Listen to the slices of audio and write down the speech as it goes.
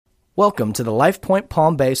Welcome to the LifePoint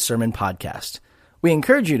Palm Bay Sermon Podcast. We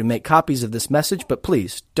encourage you to make copies of this message, but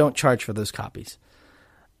please don't charge for those copies.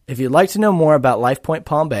 If you'd like to know more about LifePoint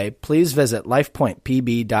Palm Bay, please visit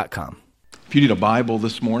lifepointpb.com. If you need a Bible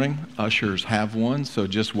this morning, ushers have one, so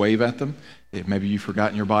just wave at them. If maybe you've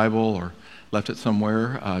forgotten your Bible or left it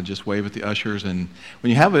somewhere, just wave at the ushers. And when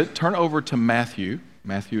you have it, turn over to Matthew.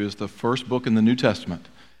 Matthew is the first book in the New Testament.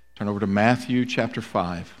 Turn over to Matthew chapter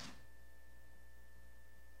 5.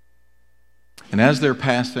 And as they're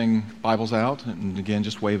passing Bibles out, and again,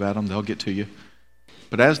 just wave at them, they'll get to you.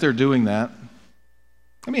 But as they're doing that,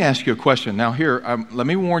 let me ask you a question. Now here, let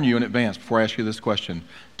me warn you in advance before I ask you this question.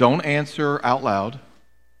 Don't answer out loud.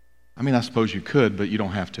 I mean, I suppose you could, but you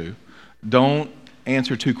don't have to. Don't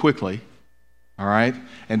answer too quickly, all right?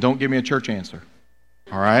 And don't give me a church answer,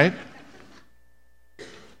 all right?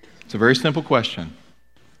 It's a very simple question.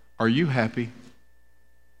 Are you happy?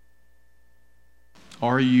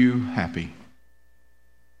 Are you happy?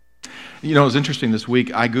 You know, it was interesting this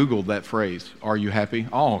week. I Googled that phrase, are you happy?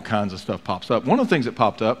 All kinds of stuff pops up. One of the things that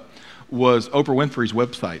popped up was Oprah Winfrey's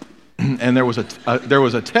website. And there was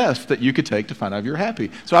a test that you could take to find out if you're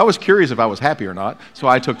happy. So I was curious if I was happy or not, so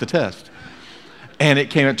I took the test. And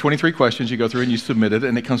it came at 23 questions. You go through and you submit it,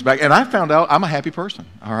 and it comes back. And I found out I'm a happy person,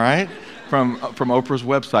 all right, from Oprah's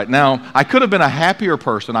website. Now, I could have been a happier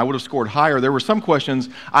person. I would have scored higher. There were some questions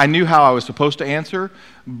I knew how I was supposed to answer,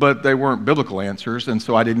 but they weren't biblical answers, and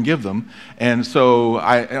so I didn't give them. And so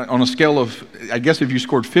on a scale of, I guess if you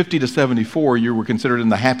scored 50 to 74, you were considered in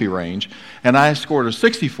the happy range. And I scored a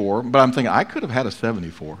 64, but I'm thinking I could have had a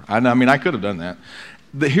 74. I mean, I could have done that.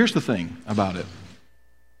 Here's the thing about it.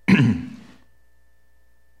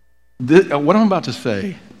 What I'm about to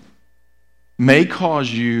say may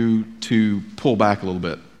cause you to pull back a little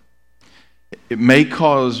bit. It may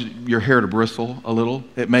cause your hair to bristle a little.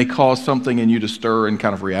 It may cause something in you to stir and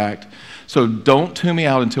kind of react. So don't tune me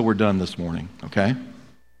out until we're done this morning, okay?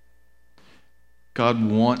 God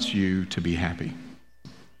wants you to be happy.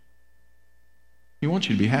 He wants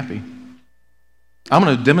you to be happy. I'm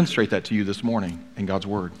going to demonstrate that to you this morning in God's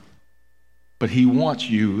Word. But He wants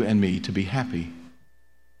you and me to be happy.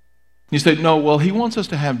 You say, no, well, He wants us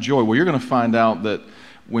to have joy. Well, you're going to find out that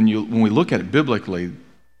when we look at it biblically,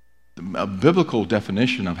 a biblical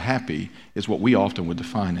definition of happy is what we often would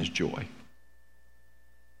define as joy.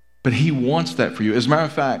 But He wants that for you. As a matter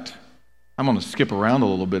of fact, I'm going to skip around a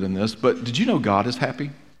little bit in this, but did you know God is happy?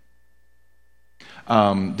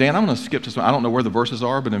 Dan, I'm going to skip to some, I don't know where the verses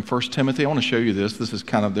are, but in 1 Timothy, I want to show you this. This is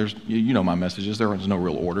kind of, you know my messages, there is no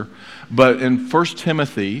real order. But in 1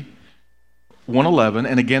 Timothy 1:11,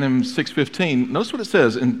 and again in 6:15, notice what it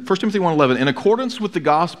says in 1 Timothy 1:11, in accordance with the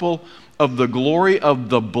gospel of the glory of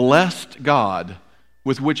the blessed God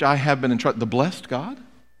with which I have been entrusted. The blessed God?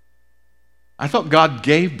 I thought God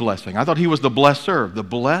gave blessing. I thought He was the blesser. The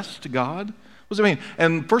blessed God? What does it mean?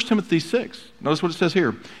 And 1 Timothy 6, notice what it says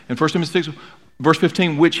here. In 1 Timothy 6, verse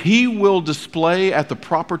 15, which He will display at the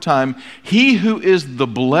proper time, He who is the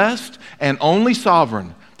blessed and only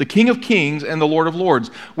sovereign, the King of Kings and the Lord of Lords.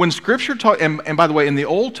 When Scripture talks, and by the way, in the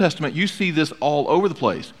Old Testament, you see this all over the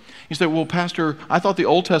place. You say, well, Pastor, I thought the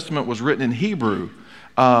Old Testament was written in Hebrew.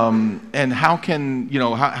 And how can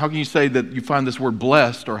you say that you find this word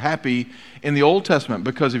blessed or happy in the Old Testament?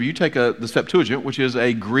 Because if you take the Septuagint, which is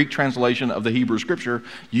a Greek translation of the Hebrew Scripture,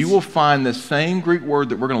 you will find the same Greek word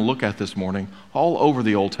that we're going to look at this morning all over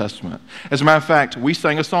the Old Testament. As a matter of fact, we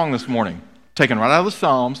sang a song this morning, taken right out of the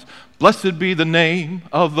Psalms. Blessed be the name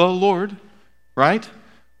of the Lord, right?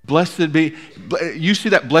 Blessed be, you see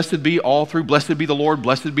that blessed be all through, blessed be the Lord,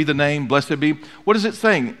 blessed be the name, blessed be. What is it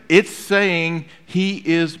saying? It's saying He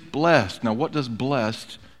is blessed. Now, what does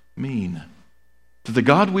blessed mean? That the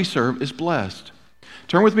God we serve is blessed.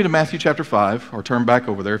 Turn with me to Matthew chapter 5, or turn back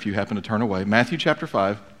over there if you happen to turn away. Matthew chapter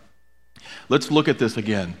 5. Let's look at this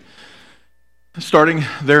again. Starting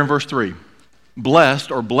there in verse 3. Blessed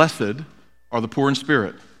or blessed are the poor in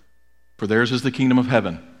spirit, for theirs is the kingdom of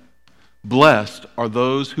heaven. Blessed are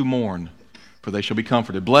those who mourn, for they shall be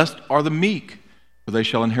comforted. Blessed are the meek, for they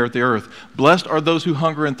shall inherit the earth. Blessed are those who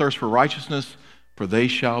hunger and thirst for righteousness, for they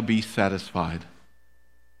shall be satisfied.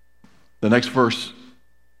 The next verse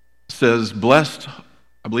says, blessed,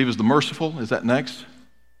 I believe, is the merciful. Is that next?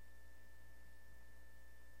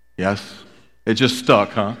 Yes. It just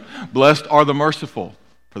stuck, huh? Blessed are the merciful,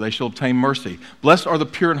 for they shall obtain mercy. Blessed are the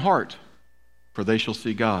pure in heart, for they shall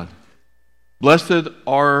see God. Blessed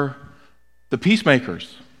are the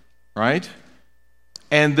peacemakers, right?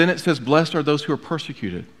 And then it says, blessed are those who are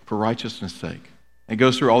persecuted for righteousness' sake. It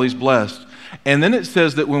goes through all these blessed. And then it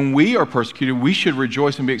says that when we are persecuted, we should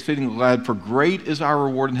rejoice and be exceedingly glad, for great is our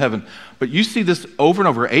reward in heaven. But you see this over and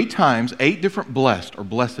over, 8 times, 8 different blessed or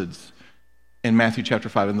blesseds in Matthew chapter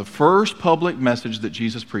 5. In the first public message that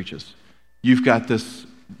Jesus preaches, you've got this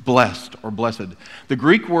blessed or blessed. The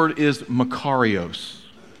Greek word is makarios.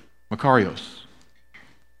 Makarios.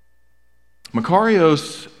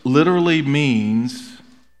 Makarios literally means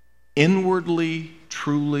inwardly,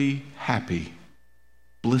 truly happy,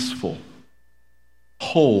 blissful,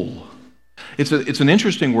 whole. It's an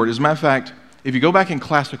interesting word. As a matter of fact, if you go back in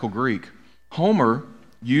classical Greek, Homer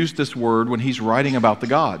used this word when he's writing about the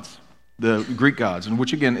gods, the Greek gods, and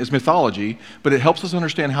which again is mythology, but it helps us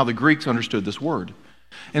understand how the Greeks understood this word.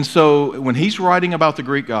 And so when he's writing about the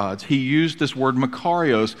Greek gods, he used this word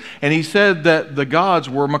makarios, and he said that the gods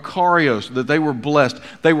were makarios, that they were blessed.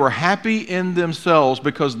 They were happy in themselves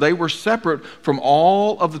because they were separate from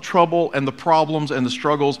all of the trouble and the problems and the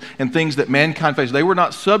struggles and things that mankind faced. They were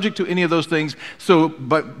not subject to any of those things. So,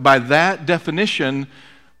 but by that definition,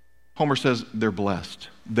 Homer says they're blessed.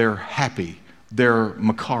 They're happy. They're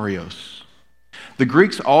makarios. The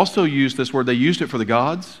Greeks also used this word. They used it for the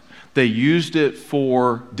gods. They used it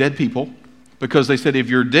for dead people because they said if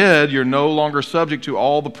you're dead, you're no longer subject to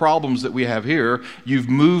all the problems that we have here. You've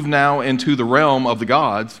moved now into the realm of the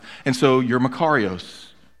gods, and so you're makarios.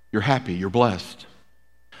 You're happy. You're blessed.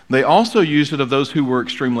 They also used it of those who were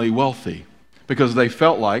extremely wealthy because they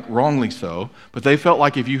felt like, wrongly so, but they felt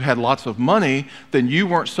like if you had lots of money, then you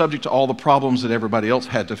weren't subject to all the problems that everybody else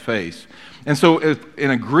had to face. And so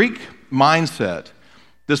in a Greek mindset,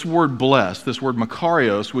 this word blessed, this word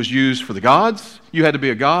makarios, was used for the gods. You had to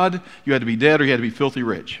be a god, you had to be dead, or you had to be filthy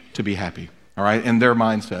rich to be happy, all right, in their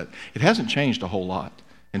mindset. It hasn't changed a whole lot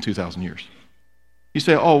in 2,000 years. You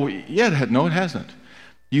say, oh, yeah, no, it hasn't.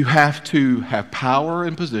 You have to have power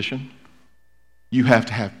and position. You have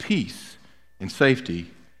to have peace and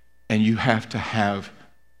safety, and you have to have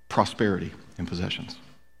prosperity and possessions.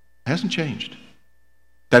 It hasn't changed.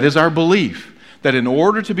 That is our belief, that in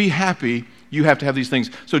order to be happy, you have to have these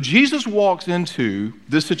things. So Jesus walks into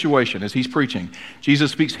this situation as he's preaching.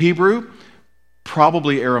 Jesus speaks Hebrew,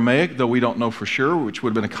 probably Aramaic, though we don't know for sure, which would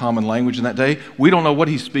have been a common language in that day. We don't know what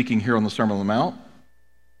he's speaking here on the Sermon on the Mount.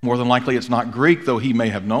 More than likely it's not Greek, though he may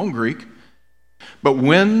have known Greek. But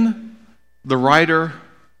when the writer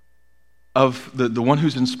of the one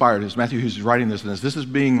who's inspired is Matthew, who's writing this, and as this is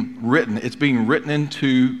being written, it's being written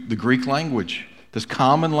into the Greek language, this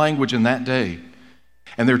common language in that day.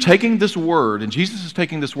 And they're taking this word, and Jesus is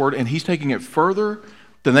taking this word, and he's taking it further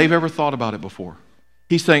than they've ever thought about it before.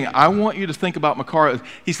 He's saying, I want you to think about makarios.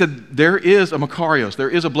 He said, there is a makarios, there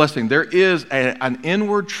is a blessing, there is an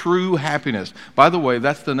inward true happiness. By the way,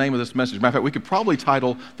 that's the name of this message. Matter of fact, we could probably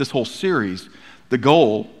title this whole series, The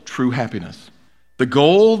Goal, True Happiness. The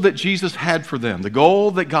goal that Jesus had for them, the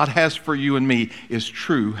goal that God has for you and me is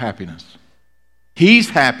true happiness. He's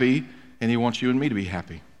happy, and he wants you and me to be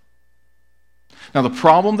happy. Now, the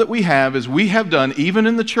problem that we have is we have done, even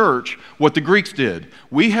in the church, what the Greeks did.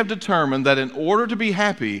 We have determined that in order to be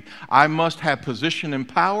happy, I must have position and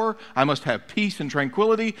power, I must have peace and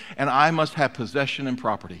tranquility, and I must have possession and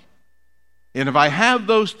property. And if I have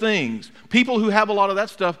those things, people who have a lot of that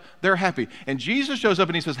stuff, they're happy. And Jesus shows up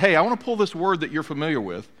and he says, hey, I want to pull this word that you're familiar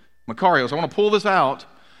with, makarios, I want to pull this out,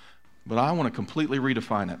 but I want to completely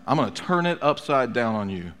redefine it. I'm going to turn it upside down on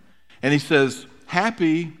you. And he says,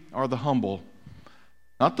 happy are the humble.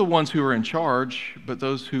 Not the ones who are in charge, but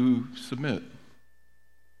those who submit.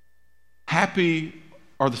 Happy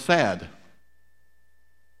are the sad.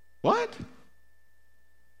 What?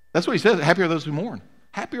 That's what he says. Happy are those who mourn.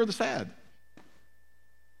 Happy are the sad.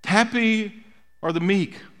 Happy are the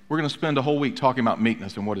meek. We're going to spend a whole week talking about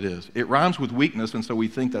meekness and what it is. It rhymes with weakness, and so we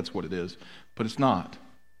think that's what it is, but it's not.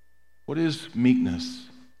 What is meekness?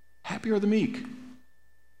 Happy are the meek.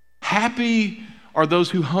 Happy are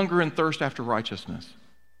those who hunger and thirst after righteousness.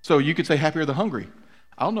 So you could say, happy are the hungry.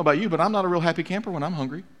 I don't know about you, but I'm not a real happy camper when I'm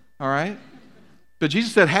hungry, all right? But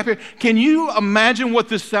Jesus said, happy. Can you imagine what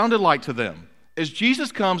this sounded like to them? As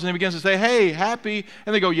Jesus comes and he begins to say, hey, happy,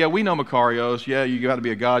 and they go, yeah, we know makarios. Yeah, you got to be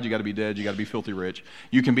a god, you got to be dead, you got to be filthy rich.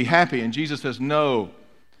 You can be happy. And Jesus says, no.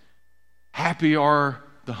 Happy are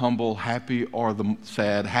the humble, happy are the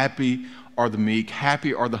sad, happy are the meek,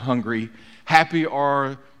 happy are the hungry, happy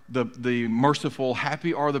are the merciful,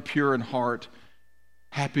 happy are the pure in heart,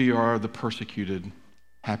 happy are the persecuted,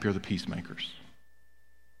 happy are the peacemakers.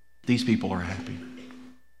 These people are happy.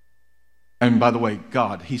 And by the way,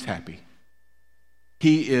 God, he's happy.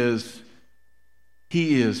 He is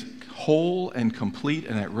whole and complete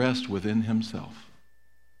and at rest within himself.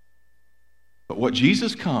 But what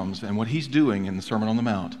Jesus comes and what he's doing in the Sermon on the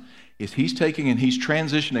Mount is he's taking and he's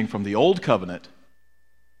transitioning from the old covenant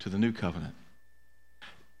to the new covenant.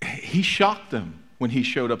 He shocked them when he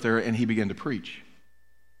showed up there and he began to preach.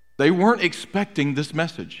 They weren't expecting this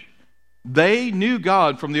message. They knew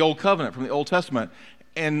God from the old covenant, from the Old Testament.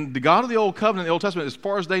 And the God of the old covenant, the Old Testament, as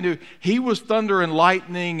far as they knew, he was thunder and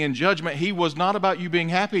lightning and judgment. He was not about you being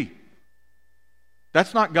happy.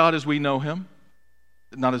 That's not God as we know him,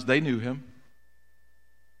 not as they knew him.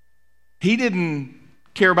 He didn't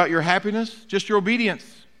care about your happiness, just your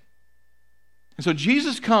obedience. And so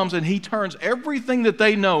Jesus comes and he turns everything that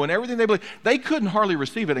they know and everything they believe. They couldn't hardly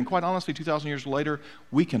receive it. And quite honestly, 2,000 years later,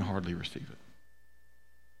 we can hardly receive it.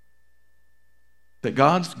 That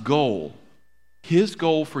God's goal, his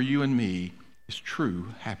goal for you and me, is true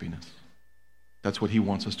happiness. That's what he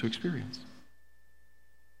wants us to experience.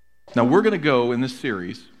 Now we're going to go in this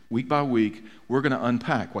series, week by week, we're going to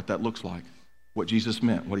unpack what that looks like, what Jesus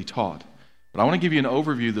meant, what he taught. But I want to give you an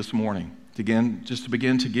overview this morning, just to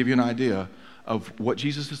begin to give you an idea of what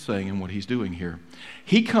Jesus is saying and what he's doing here.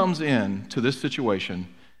 He comes in to this situation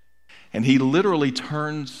and he literally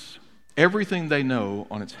turns everything they know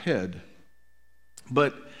on its head,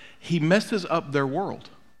 but he messes up their world.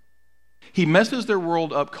 He messes their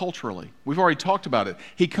world up culturally. We've already talked about it.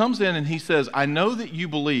 He comes in and he says, I know that you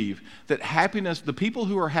believe that happiness, the people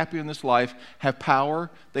who are happy in this life have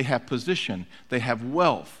power, they have position, they have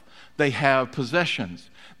wealth, they have possessions,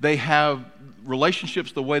 they have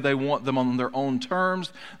relationships the way they want them on their own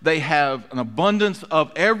terms, they have an abundance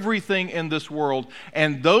of everything in this world,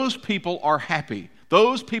 and those people are happy.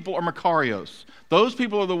 Those people are Makarios. Those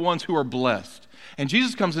people are the ones who are blessed. And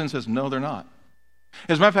Jesus comes in and says, no, they're not.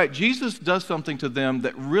 As a matter of fact, Jesus does something to them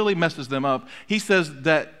that really messes them up. He says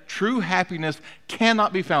that true happiness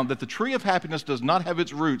cannot be found, that the tree of happiness does not have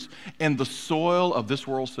its roots in the soil of this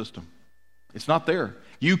world system. It's not there.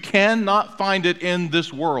 You cannot find it in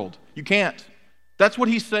this world. You can't. That's what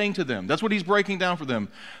he's saying to them. That's what he's breaking down for them.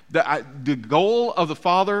 The goal of the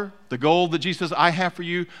Father, the goal that Jesus says, I have for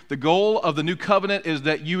you, the goal of the new covenant is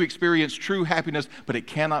that you experience true happiness, but it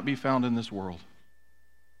cannot be found in this world.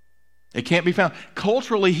 It can't be found.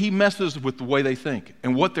 Culturally, he messes with the way they think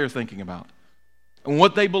and what they're thinking about and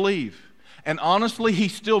what they believe. And honestly,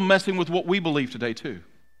 he's still messing with what we believe today too.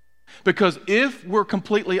 Because if we're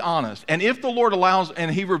completely honest, and if the Lord allows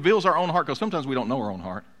and he reveals our own heart, because sometimes we don't know our own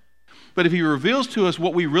heart, but if he reveals to us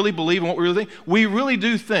what we really believe and what we really think, we really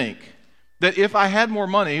do think that if I had more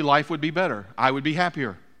money, life would be better. I would be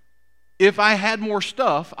happier. If I had more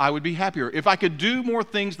stuff, I would be happier. If I could do more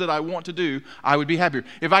things that I want to do, I would be happier.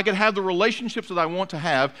 If I could have the relationships that I want to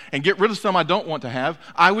have and get rid of some I don't want to have,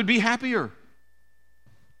 I would be happier.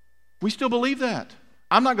 We still believe that.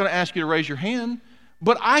 I'm not going to ask you to raise your hand,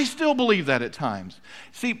 but I still believe that at times.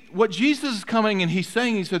 See, what Jesus is coming and he's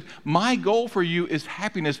saying, he said, my goal for you is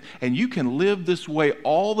happiness, and you can live this way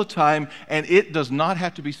all the time, and it does not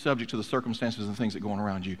have to be subject to the circumstances and things that go on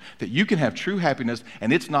around you. That you can have true happiness,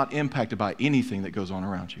 and it's not impacted by anything that goes on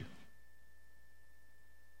around you.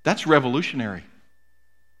 That's revolutionary.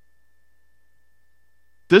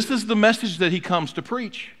 This is the message that he comes to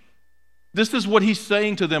preach. This is what he's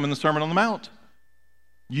saying to them in the Sermon on the Mount.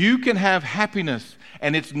 You can have happiness,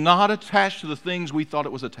 and it's not attached to the things we thought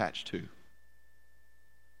it was attached to.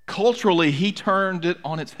 Culturally, he turned it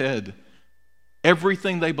on its head.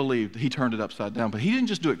 Everything they believed, he turned it upside down. But he didn't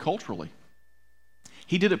just do it culturally.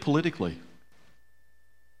 He did it politically.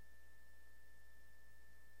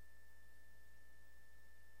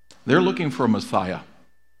 They're looking for a Messiah.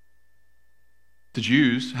 The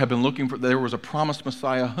Jews have been looking for, there was a promised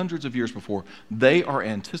Messiah hundreds of years before. They are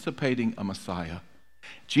anticipating a Messiah.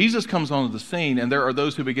 Jesus comes onto the scene, and there are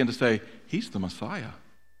those who begin to say, he's the Messiah.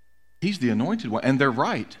 He's the anointed one. And they're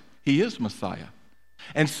right. He is Messiah.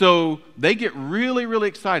 And so they get really, really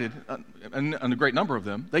excited, and a great number of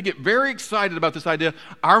them. They get very excited about this idea,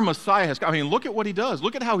 our Messiah has come. I mean, look at what he does.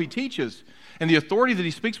 Look at how he teaches and the authority that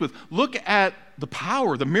he speaks with. Look at the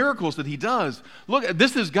power, the miracles that he does. Look,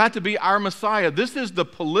 this has got to be our Messiah. This is the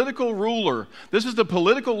political ruler. This is the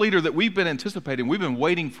political leader that we've been anticipating, we've been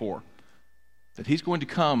waiting for. That he's going to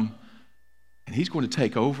come and he's going to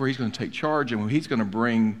take over, he's going to take charge, and he's going to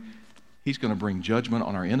bring judgment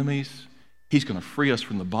on our enemies. He's going to free us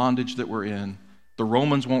from the bondage that we're in. The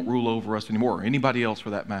Romans won't rule over us anymore, or anybody else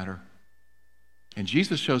for that matter. And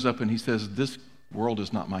Jesus shows up and he says, this world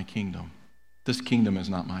is not my kingdom. This kingdom is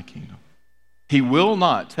not my kingdom. He will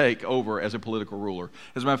not take over as a political ruler.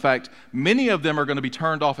 As a matter of fact, many of them are going to be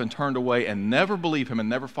turned off and turned away and never believe him and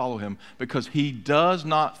never follow him because he does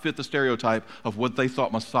not fit the stereotype of what they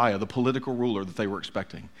thought Messiah, the political ruler that they were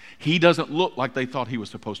expecting. He doesn't look like they thought he was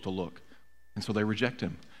supposed to look. And so they reject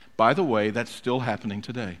him. By the way, that's still happening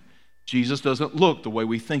today. Jesus doesn't look the way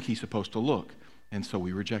we think he's supposed to look, and so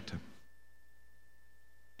we reject him.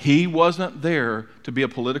 He wasn't there to be a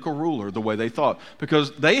political ruler the way they thought,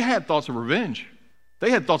 because they had thoughts of revenge. They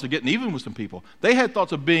had thoughts of getting even with some people. They had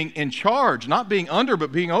thoughts of being in charge, not being under,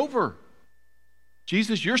 but being over.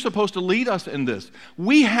 Jesus, you're supposed to lead us in this.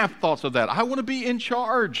 We have thoughts of that. I want to be in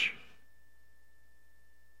charge.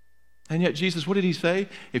 And yet Jesus, what did he say?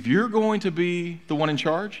 If you're going to be the one in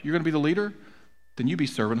charge, you're going to be the leader, then you be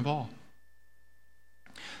servant of all.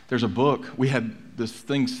 There's a book, we had this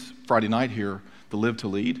thing Friday night here, the Live to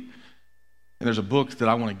Lead. And there's a book that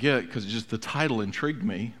I want to get because just the title intrigued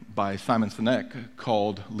me by Simon Sinek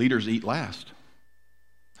called Leaders Eat Last.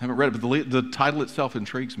 I haven't read it, but the title itself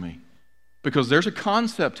intrigues me because there's a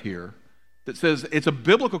concept here that says it's a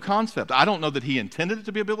biblical concept. I don't know that he intended it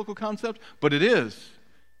to be a biblical concept, but it is.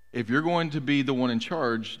 If you're going to be the one in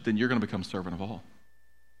charge, then you're going to become servant of all.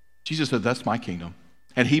 Jesus said, that's my kingdom.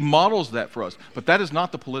 And he models that for us. But that is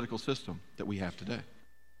not the political system that we have today.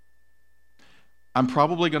 I'm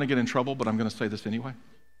probably going to get in trouble, but I'm going to say this anyway.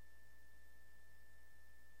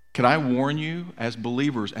 Can I warn you, as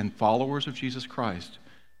believers and followers of Jesus Christ,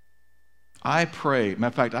 I pray, matter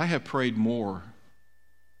of fact, I have prayed more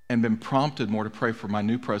and been prompted more to pray for my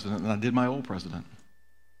new president than I did my old president.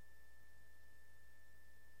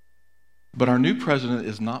 But our new president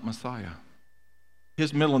is not Messiah.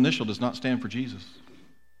 His middle initial does not stand for Jesus.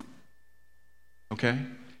 Okay?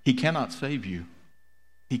 He cannot save you.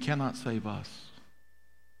 He cannot save us.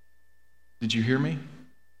 Did you hear me?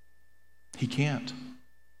 He can't.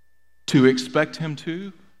 To expect him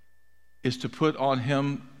to is to put on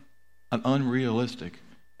him an unrealistic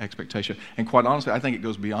expectation. And quite honestly, I think it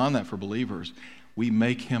goes beyond that for believers. We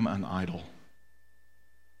make him an idol.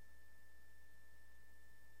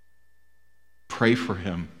 Pray for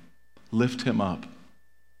him. Lift him up,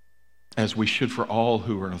 as we should for all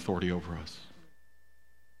who are in authority over us.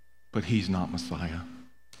 But he's not Messiah.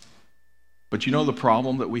 But you know the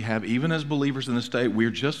problem that we have, even as believers in this day, we're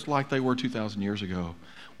just like they were 2,000 years ago.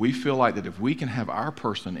 We feel like that if we can have our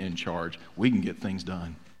person in charge, we can get things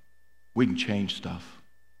done. We can change stuff.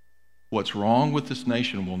 What's wrong with this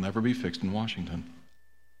nation will never be fixed in Washington.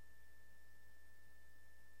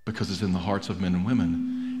 Because it's in the hearts of men and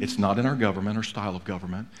women. It's not in our government or style of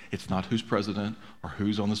government. It's not who's president or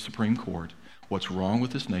who's on the Supreme Court. What's wrong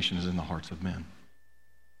with this nation is in the hearts of men.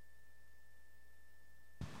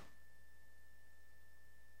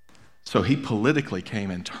 So he politically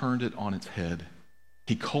came and turned it on its head.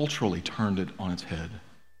 He culturally turned it on its head.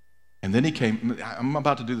 And then he came, I'm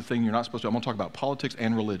about to do the thing you're not supposed to. I'm going to talk about politics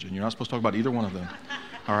and religion. You're not supposed to talk about either one of them.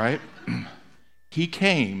 All right? He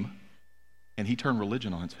came and he turned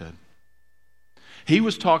religion on its head. He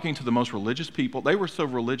was talking to the most religious people. They were so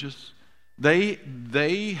religious. They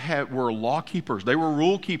were law keepers. They were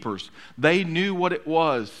rule keepers. They knew what it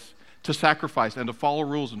was to sacrifice and to follow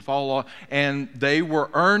rules and follow law. And they were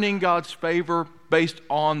earning God's favor based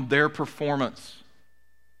on their performance,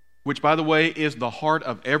 which, by the way, is the heart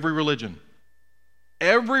of every religion.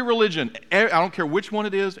 Every religion, I don't care which one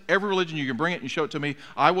it is, every religion, you can bring it and show it to me.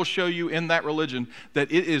 I will show you in that religion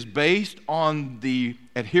that it is based on the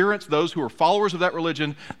adherents, those who are followers of that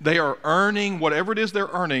religion. They are earning whatever it is they're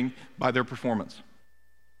earning by their performance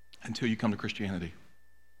until you come to Christianity.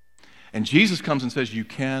 And Jesus comes and says, you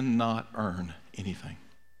cannot earn anything.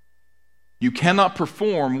 You cannot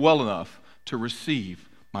perform well enough to receive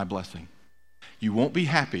my blessing. You won't be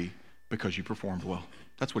happy because you performed well.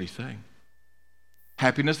 That's what he's saying.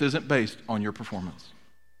 Happiness isn't based on your performance.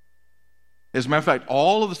 As a matter of fact,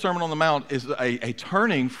 all of the Sermon on the Mount is a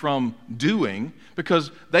turning from doing,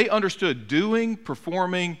 because they understood doing,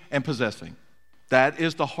 performing, and possessing. That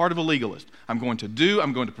is the heart of a legalist. I'm going to do,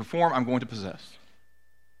 I'm going to perform, I'm going to possess.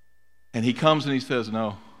 And he comes and he says,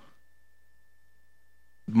 no.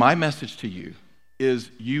 My message to you is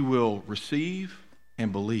you will receive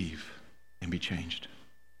and believe and be changed.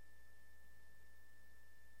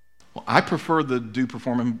 Well, I prefer the do,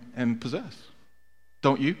 perform, and possess.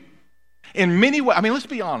 Don't you? In many ways, I mean, let's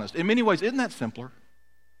be honest. In many ways, isn't that simpler?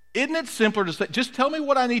 Isn't it simpler to say, just tell me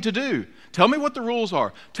what I need to do. Tell me what the rules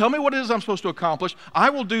are. Tell me what it is I'm supposed to accomplish. I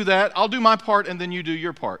will do that. I'll do my part, and then you do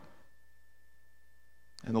your part.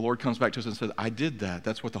 And the Lord comes back to us and says, I did that.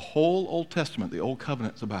 That's what the whole Old Testament, the Old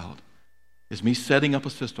Covenant is about, is me setting up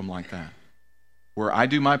a system like that, where I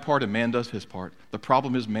do my part and man does his part. The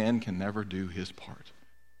problem is man can never do his part.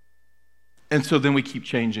 And so then we keep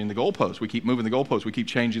changing the goalposts. We keep moving the goalposts. We keep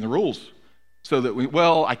changing the rules. So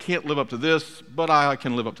that I can't live up to this, but I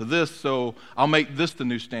can live up to this, so I'll make this the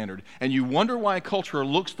new standard. And you wonder why culture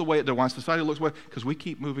looks the way it does, why society looks the way, because we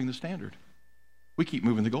keep moving the standard. We keep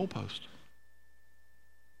moving the goalpost.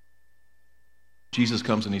 Jesus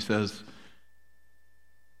comes and he says,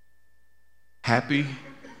 happiness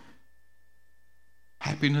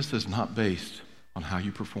is not based on how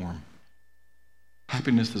you perform.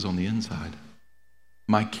 Happiness is on the inside.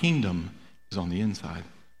 My kingdom is on the inside,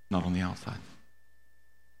 not on the outside.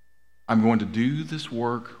 I'm going to do this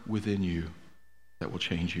work within you that will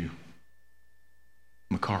change you.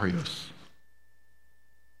 Makarios.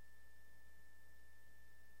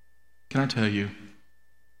 Can I tell you,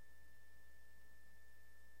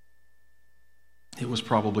 it was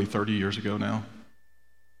probably 30 years ago now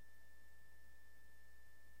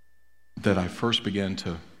that I first began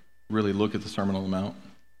to really look at the Sermon on the Mount.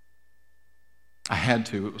 I had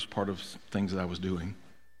to. It was part of things that I was doing.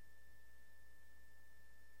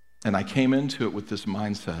 And I came into it with this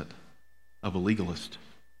mindset of a legalist.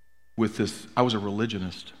 I was a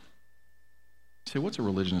religionist. You say, what's a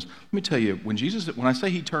religionist? Let me tell you, when I say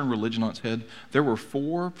he turned religion on its head, there were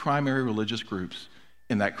 4 primary religious groups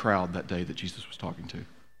in that crowd that day that Jesus was talking to.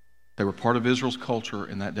 They were part of Israel's culture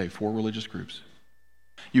in that day, 4 religious groups.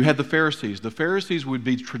 You had the Pharisees. The Pharisees would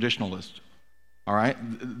be traditionalists. All right?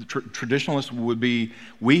 Traditionalists would be,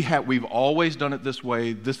 we've always done it this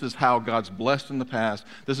way. This is how God's blessed in the past.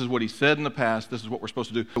 This is what he said in the past. This is what we're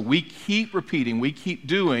supposed to do. We keep repeating, we keep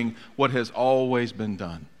doing what has always been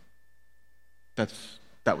done.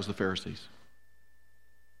 That was the Pharisees.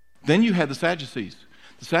 Then you had the Sadducees.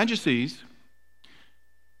 The Sadducees,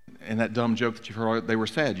 and that dumb joke that you've heard, they were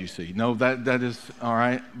sad, you see. No, that is, all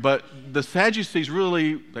right. But the Sadducees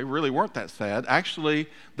they really weren't that sad. Actually,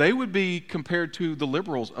 they would be compared to the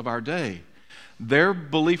liberals of our day. Their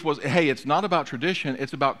belief was, hey, it's not about tradition,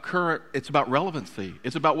 it's about relevancy.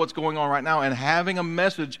 It's about what's going on right now and having a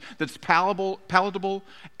message that's palatable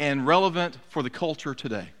and relevant for the culture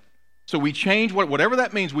today. So we change whatever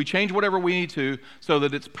that means, we change whatever we need to so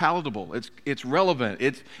that it's palatable, it's relevant,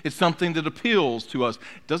 it's something that appeals to us.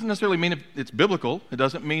 It doesn't necessarily mean it's biblical, it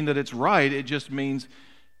doesn't mean that it's right, it just means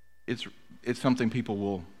it's something people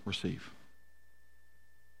will receive.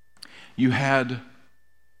 You had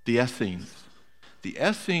the Essenes. The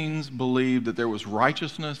Essenes believed that there was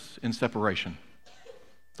righteousness in separation.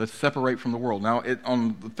 Let's separate from the world. Now,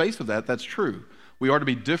 on the face of that, that's true. We are to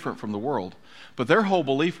be different from the world. But their whole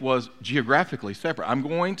belief was geographically separate. I'm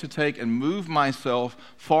going to take and move myself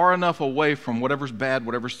far enough away from whatever's bad,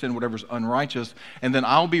 whatever's sin, whatever's unrighteous, and then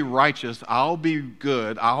I'll be righteous, I'll be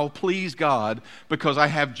good, I'll please God because I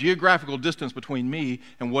have geographical distance between me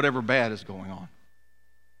and whatever bad is going on.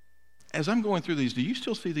 As I'm going through these, do you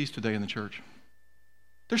still see these today in the church?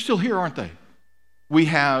 They're still here, aren't they? We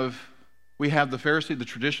have the Pharisee, the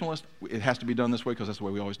traditionalist. It has to be done this way because that's the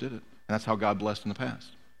way we always did it. And that's how God blessed in the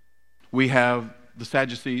past. We have the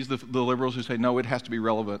Sadducees, the liberals who say, no, it has to be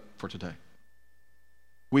relevant for today.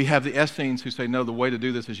 We have the Essenes who say, no, the way to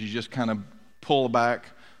do this is you just kind of pull back,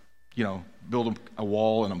 build a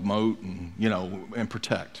wall and a moat and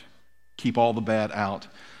protect. Keep all the bad out.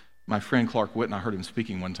 My friend Clark Whitten, I heard him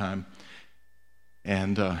speaking one time,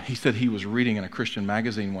 and he said he was reading in a Christian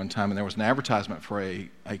magazine one time, and there was an advertisement for a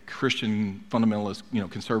Christian fundamentalist,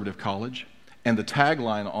 conservative college. And the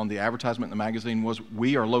tagline on the advertisement in the magazine was,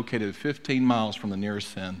 we are located 15 miles from the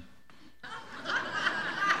nearest sin.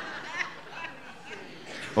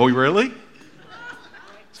 Oh, really?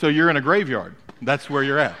 So you're in a graveyard. That's where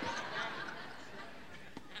you're at.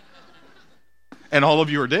 And all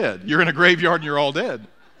of you are dead. You're in a graveyard and you're all dead.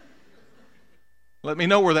 Let me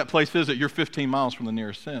know where that place is that you're 15 miles from the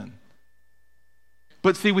nearest sin.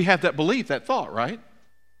 But see, we have that belief, that thought, right?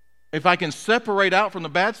 If I can separate out from the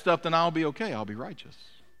bad stuff, then I'll be okay. I'll be righteous.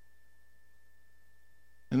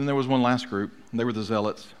 And then there was one last group, and they were the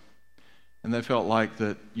zealots. And they felt like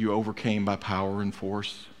that you overcame by power and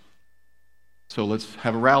force. So let's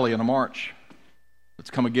have a rally and a march.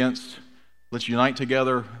 Let's unite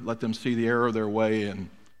together, let them see the error of their way, and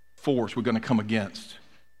force, we're going to come against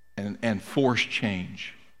and force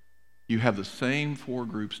change. You have the same 4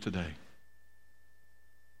 groups today.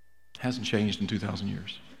 It hasn't changed in 2,000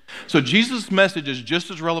 years. So Jesus' message is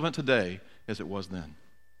just as relevant today as it was then.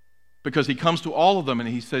 Because he comes to all of them and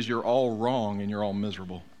he says, you're all wrong and you're all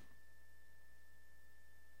miserable.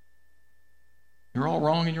 You're all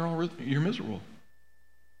wrong and you're miserable.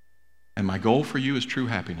 And my goal for you is true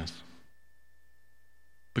happiness.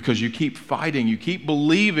 Because you keep fighting, you keep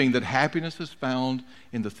believing that happiness is found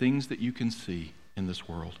in the things that you can see in this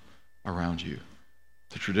world around you.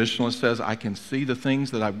 The traditionalist says, I can see the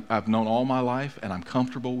things that I've known all my life and I'm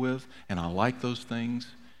comfortable with, and I like those things.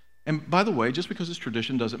 And by the way, just because it's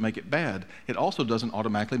tradition doesn't make it bad. It also doesn't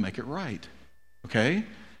automatically make it right. Okay?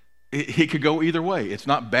 It could go either way. It's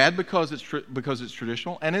not bad because it's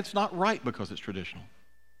traditional, and it's not right because it's traditional.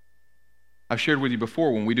 I've shared with you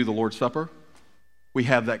before, when we do the Lord's Supper, we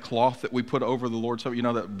have that cloth that we put over the Lord's Supper. You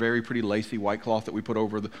know, that very pretty lacy white cloth that we put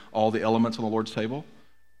over all the elements on the Lord's table?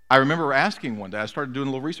 I remember asking one day, I started doing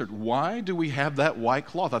a little research, why do we have that white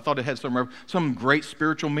cloth? I thought it had some great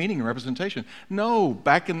spiritual meaning and representation. No,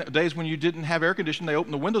 back in the days when you didn't have air conditioning, they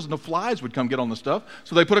opened the windows and the flies would come get on the stuff,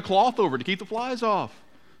 so they put a cloth over it to keep the flies off.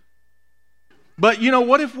 But you know,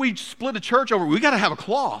 what if we split a church over? We got to have a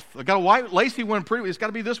cloth. I got a white lacy one, pretty. It's got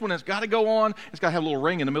to be this one. It's got to go on. It's got to have a little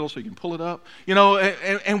ring in the middle so you can pull it up. You know,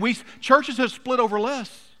 and churches have split over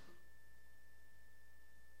less.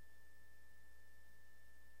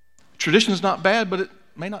 Tradition is not bad, but it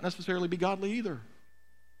may not necessarily be godly either.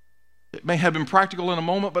 It may have been practical in a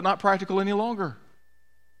moment, but not practical any longer.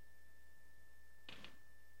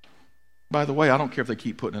 By the way, I don't care if they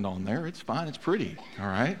keep putting it on there. It's fine. It's pretty. All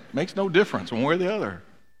right? Makes no difference one way or the other.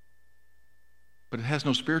 But it has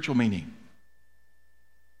no spiritual meaning.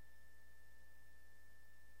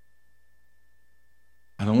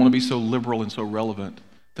 I don't want to be so liberal and so relevant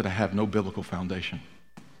that I have no biblical foundation.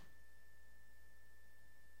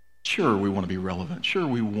 Sure, we want to be relevant. Sure,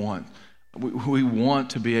 we want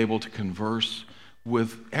to be able to converse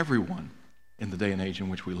with everyone in the day and age in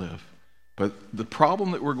which we live. But the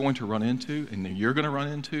problem that we're going to run into, and that you're going to run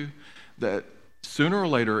into, that sooner or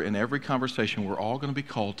later in every conversation, we're all going to be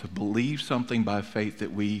called to believe something by faith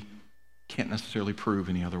that we can't necessarily prove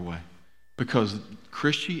any other way. Because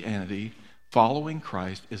Christianity, following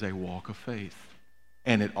Christ, is a walk of faith.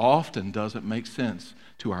 And it often doesn't make sense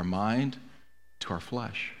to our mind, to our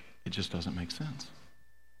flesh. It just doesn't make sense.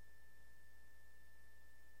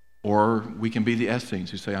 Or we can be the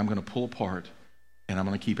Essenes who say, I'm going to pull apart and I'm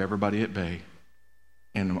going to keep everybody at bay.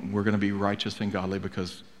 And we're going to be righteous and godly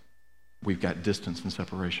because we've got distance and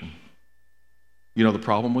separation. You know, the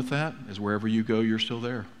problem with that is wherever you go, you're still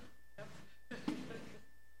there.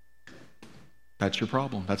 That's your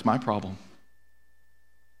problem. That's my problem.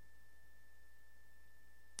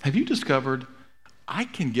 Have you discovered I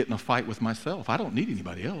can get in a fight with myself? I don't need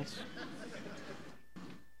anybody else.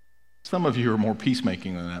 Some of you are more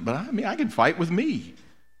peacemaking than that, but I can fight with me.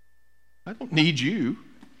 I don't need you.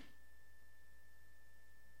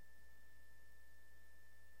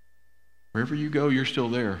 Wherever you go, you're still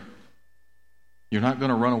there. You're not going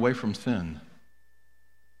to run away from sin.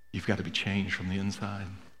 You've got to be changed from the inside.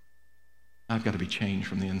 I've got to be changed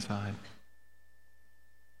from the inside.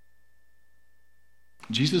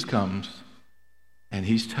 Jesus comes and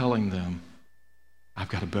he's telling them, I've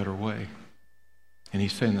got a better way. And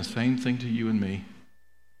he's saying the same thing to you and me.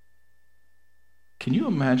 Can you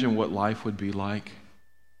imagine what life would be like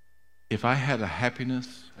if I had a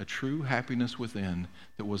happiness, a true happiness within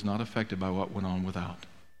that was not affected by what went on without?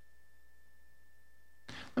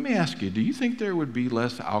 Let me ask you, do you think there would be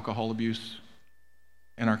less alcohol abuse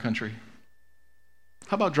in our country?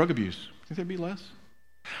 How about drug abuse? Think there'd be less?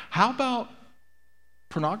 How about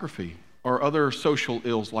pornography or other social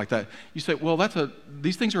ills like that? You say, well,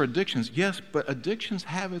 these things are addictions. Yes, but addictions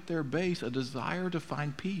have at their base a desire to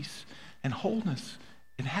find peace and wholeness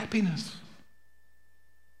and happiness.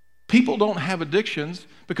 People don't have addictions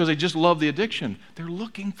because they just love the addiction. They're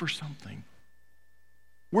looking for something.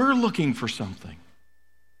 We're looking for something.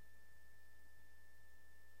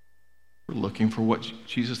 We're looking for what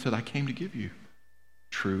Jesus said, I came to give you.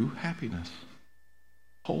 True happiness,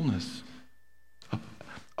 wholeness,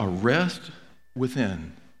 a rest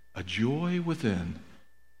within, a joy within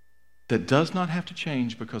that does not have to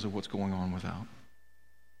change because of what's going on without.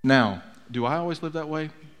 Now, do I always live that way?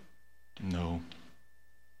 No,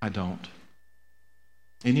 I don't.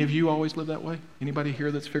 Any of you always live that way? Anybody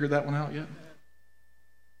here that's figured that one out yet?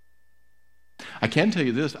 I can tell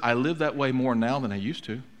you this, I live that way more now than I used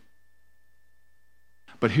to.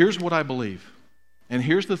 But here's what I believe. And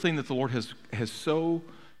here's the thing that the Lord has so,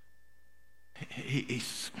 he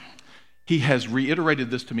has reiterated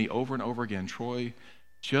this to me over and over again. Troy,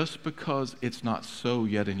 just because it's not so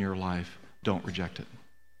yet in your life, don't reject it.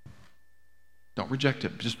 Don't reject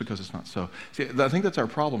it just because it's not so. See, I think that's our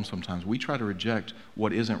problem sometimes. We try to reject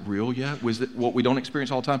what isn't real yet, what we don't experience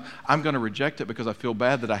all the time. I'm going to reject it because I feel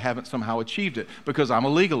bad that I haven't somehow achieved it, because I'm a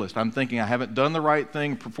legalist. I'm thinking I haven't done the right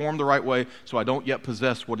thing, performed the right way, so I don't yet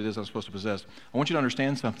possess what it is I'm supposed to possess. I want you to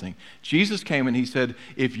understand something. Jesus came and he said,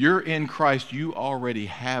 if you're in Christ, you already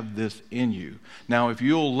have this in you. Now, if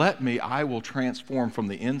you'll let me, I will transform from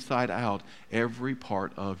the inside out every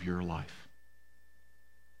part of your life.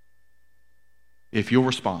 If you'll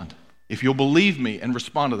respond, if you'll believe me and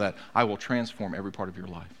respond to that, I will transform every part of your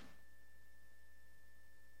life.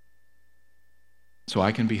 So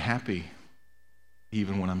I can be happy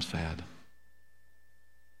even when I'm sad.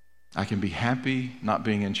 I can be happy not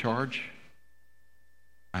being in charge.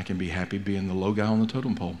 I can be happy being the low guy on the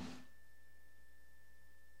totem pole.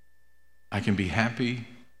 I can be happy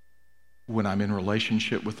when I'm in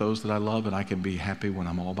relationship with those that I love, and I can be happy when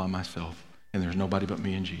I'm all by myself and there's nobody but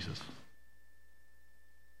me and Jesus.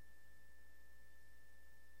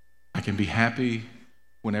 I can be happy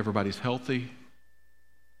when everybody's healthy,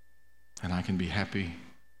 and I can be happy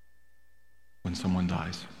when someone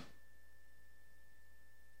dies.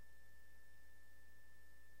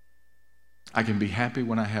 I can be happy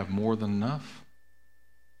when I have more than enough,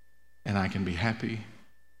 and I can be happy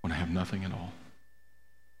when I have nothing at all.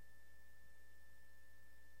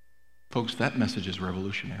 Folks, that message is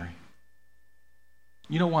revolutionary.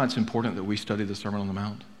 You know why it's important that we study the Sermon on the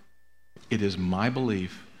Mount? It is my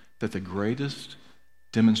belief that the greatest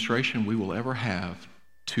demonstration we will ever have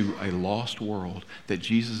to a lost world that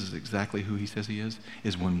Jesus is exactly who he says he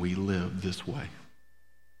is when we live this way.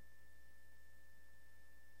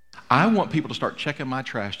 I want people to start checking my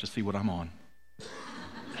trash to see what I'm on.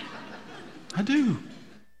 I do.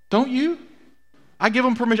 Don't you? I give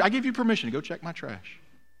them permission. I give you permission to go check my trash.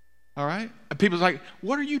 All right? And people's like,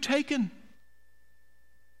 what are you taking?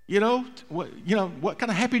 What kind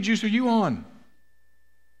of happy juice are you on?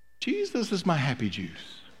 Jesus is my happy juice.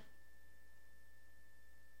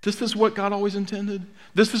 This is what God always intended.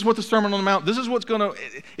 This is what the Sermon on the Mount, this is what's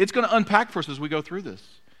it's going to unpack for us as we go through this.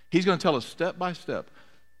 He's going to tell us step by step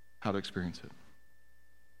how to experience it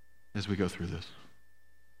as we go through this.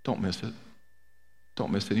 Don't miss it.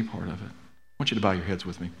 Don't miss any part of it. I want you to bow your heads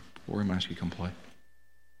with me. Lori, I'm going to ask you to come play.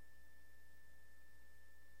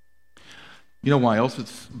 You know why else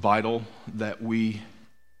it's vital that we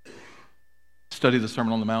study the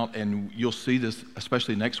Sermon on the Mount, and you'll see this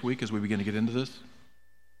especially next week as we begin to get into this?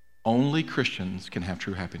 Only Christians can have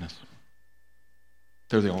true happiness.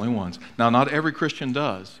 They're the only ones. Now, not every Christian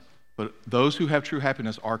does, but those who have true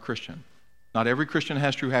happiness are Christian. Not every Christian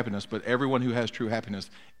has true happiness, but everyone who has true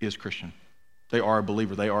happiness is Christian. They are a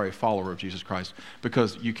believer. They are a follower of Jesus Christ,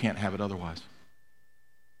 because you can't have it otherwise.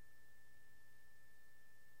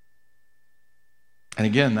 And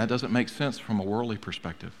again, that doesn't make sense from a worldly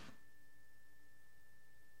perspective.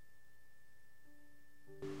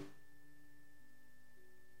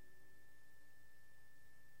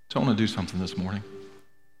 So I want to do something this morning.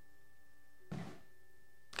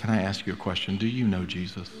 Can I ask you a question? Do you know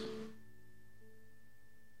Jesus?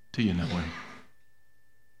 Do you know him?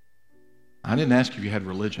 I didn't ask you if you had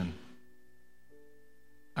religion.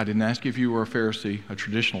 I didn't ask you if you were a Pharisee, a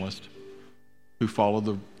traditionalist, who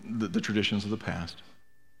followed the traditions of the past.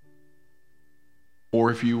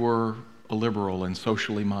 Or if you were a liberal and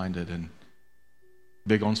socially minded and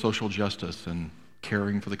big on social justice and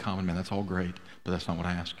caring for the common man. That's all great, but that's not what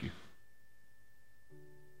I ask you.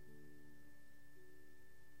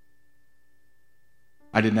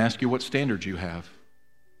 I didn't ask you what standards you have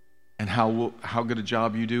and how good a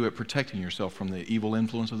job you do at protecting yourself from the evil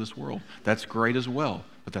influence of this world. That's great as well,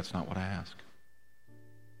 but that's not what I ask.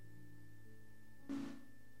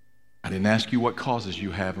 I didn't ask you what causes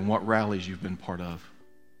you have and what rallies you've been part of.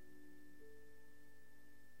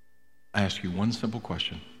 I ask you one simple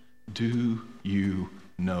question. Do you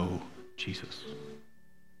know Jesus?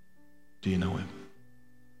 Do you know him?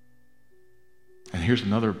 And here's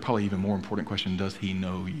another, probably even more important question. Does he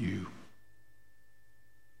know you?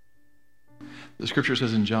 The scripture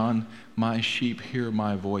says in John, my sheep hear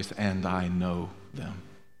my voice and I know them.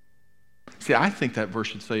 See, I think that verse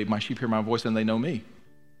should say, my sheep hear my voice and they know me.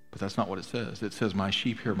 But that's not what it says. It says, my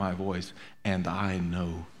sheep hear my voice and I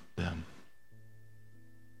know them.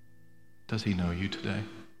 Does he know you today?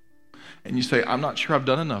 And you say, I'm not sure I've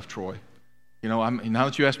done enough, Troy. Now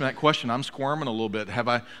that you asked me that question, I'm squirming a little bit.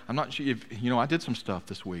 I'm not sure if, I did some stuff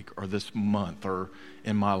this week or this month or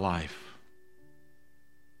in my life.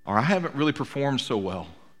 Or I haven't really performed so well.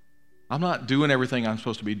 I'm not doing everything I'm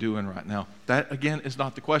supposed to be doing right now. That, again, is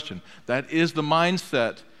not the question. That is the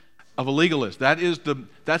mindset of a legalist.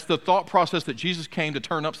 That's the thought process that Jesus came to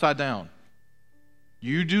turn upside down.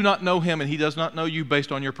 You do not know him and he does not know you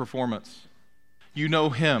based on your performance. You know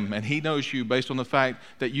him and he knows you based on the fact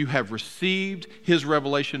that you have received his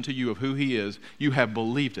revelation to you of who he is. You have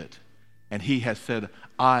believed it. And he has said,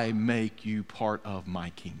 I make you part of my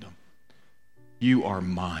kingdom. You are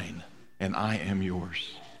mine and I am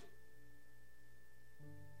yours.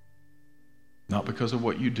 Not because of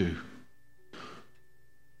what you do,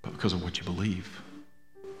 but because of what you believe.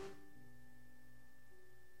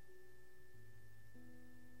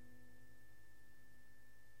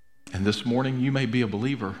 And this morning, you may be a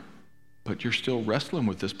believer, but you're still wrestling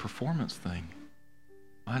with this performance thing.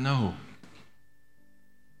 I know.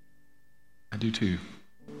 I do too.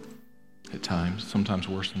 At times, sometimes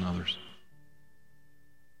worse than others.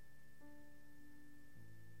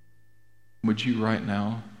 Would you right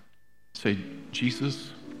now say,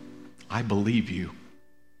 Jesus, I believe you.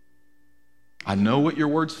 I know what your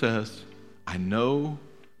word says. I know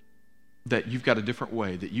that you've got a different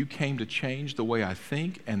way, that you came to change the way I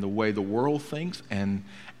think and the way the world thinks and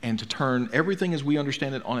to turn everything as we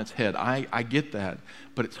understand it on its head. I get that,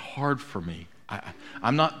 but it's hard for me.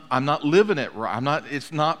 I'm not living it right.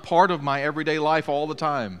 It's not part of my everyday life all the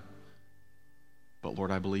time. But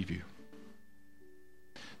Lord, I believe you.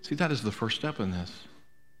 See, that is the first step in this,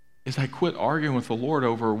 is I quit arguing with the Lord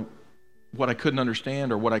over what I couldn't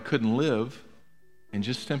understand or what I couldn't live and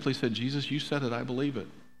just simply said, Jesus, you said it, I believe it.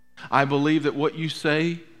 I believe that what you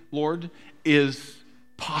say, Lord, is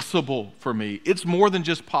possible for me. It's more than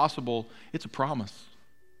just possible. It's a promise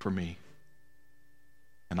for me.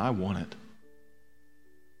 And I want it.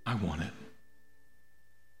 I want it.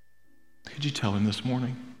 Could you tell him this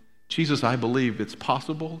morning? Jesus, I believe it's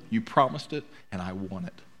possible. You promised it, and I want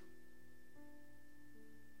it.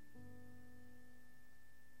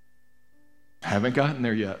 Haven't gotten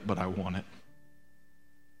there yet, but I want it.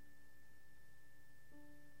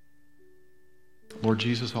 Lord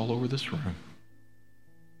Jesus, all over this room,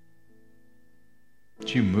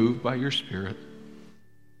 would you move by your Spirit,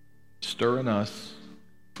 stir in us.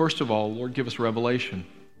 First of all, Lord, give us revelation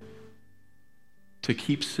to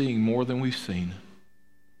keep seeing more than we've seen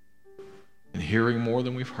and hearing more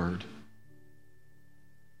than we've heard.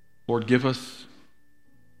 Lord, give us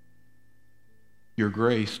your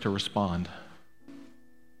grace to respond.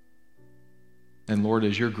 And Lord,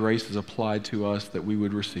 as your grace is applied to us, that we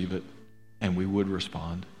would receive it and we would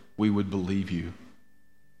respond. We would believe you.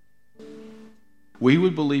 We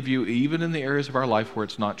would believe you even in the areas of our life where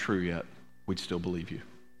it's not true yet. We'd still believe you.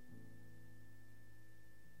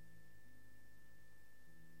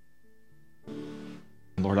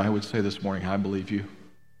 And Lord, I would say this morning, I believe you.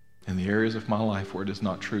 In the areas of my life where it is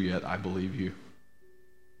not true yet, I believe you.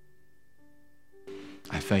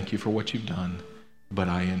 I thank you for what you've done, but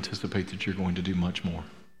I anticipate that you're going to do much more.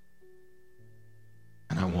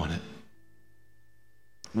 And I want it.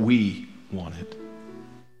 We want it.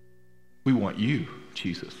 We want you,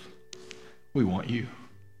 Jesus. We want you.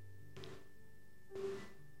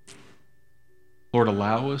 Lord,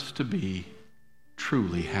 allow us to be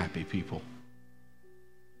truly happy people.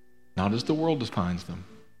 Not as the world defines them,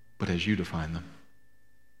 but as you define them.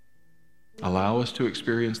 Allow us to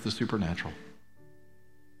experience the supernatural.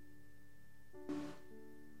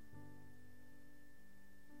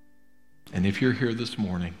 And if you're here this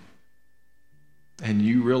morning and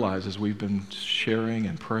you realize, as we've been sharing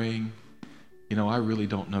and praying, I really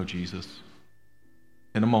don't know Jesus.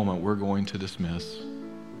 In a moment, we're going to dismiss.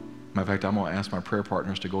 Matter of fact, I'm going to ask my prayer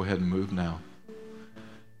partners to go ahead and move now.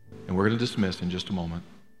 And we're going to dismiss in just a moment.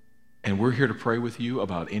 And we're here to pray with you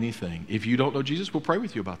about anything. If you don't know Jesus, we'll pray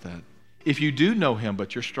with you about that. If you do know him,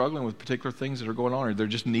 but you're struggling with particular things that are going on, or they're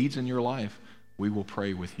just needs in your life, we will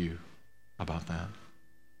pray with you about that.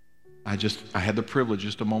 I had the privilege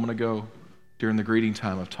just a moment ago during the greeting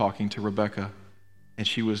time of talking to Rebecca, and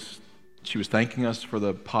she was thanking us for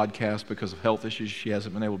the podcast because of health issues. She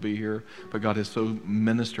hasn't been able to be here, but God has so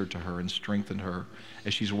ministered to her and strengthened her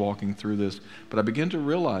as she's walking through this. But I began to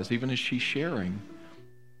realize, even as she's sharing,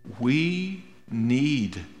 we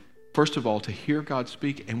need, first of all, to hear God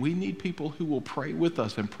speak, and we need people who will pray with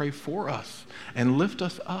us and pray for us and lift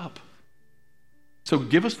us up. So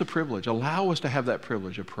give us the privilege. Allow us to have that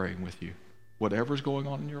privilege of praying with you. Whatever's going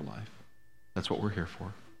on in your life, that's what we're here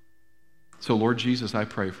for. So Lord Jesus, I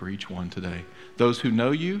pray for each one today. Those who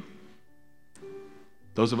know you,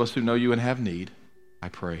 those of us who know you and have need, I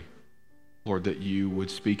pray, Lord, that you would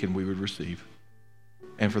speak and we would receive.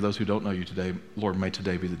 And for those who don't know you today, Lord, may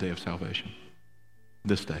today be the day of salvation.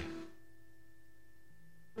 This day.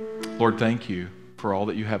 Lord, thank you for all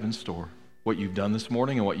that you have in store, what you've done this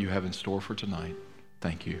morning and what you have in store for tonight.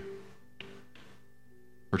 Thank you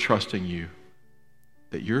for trusting you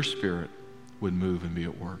that your Spirit would move and be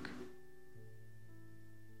at work.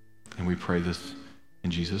 And we pray this in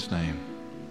Jesus' name.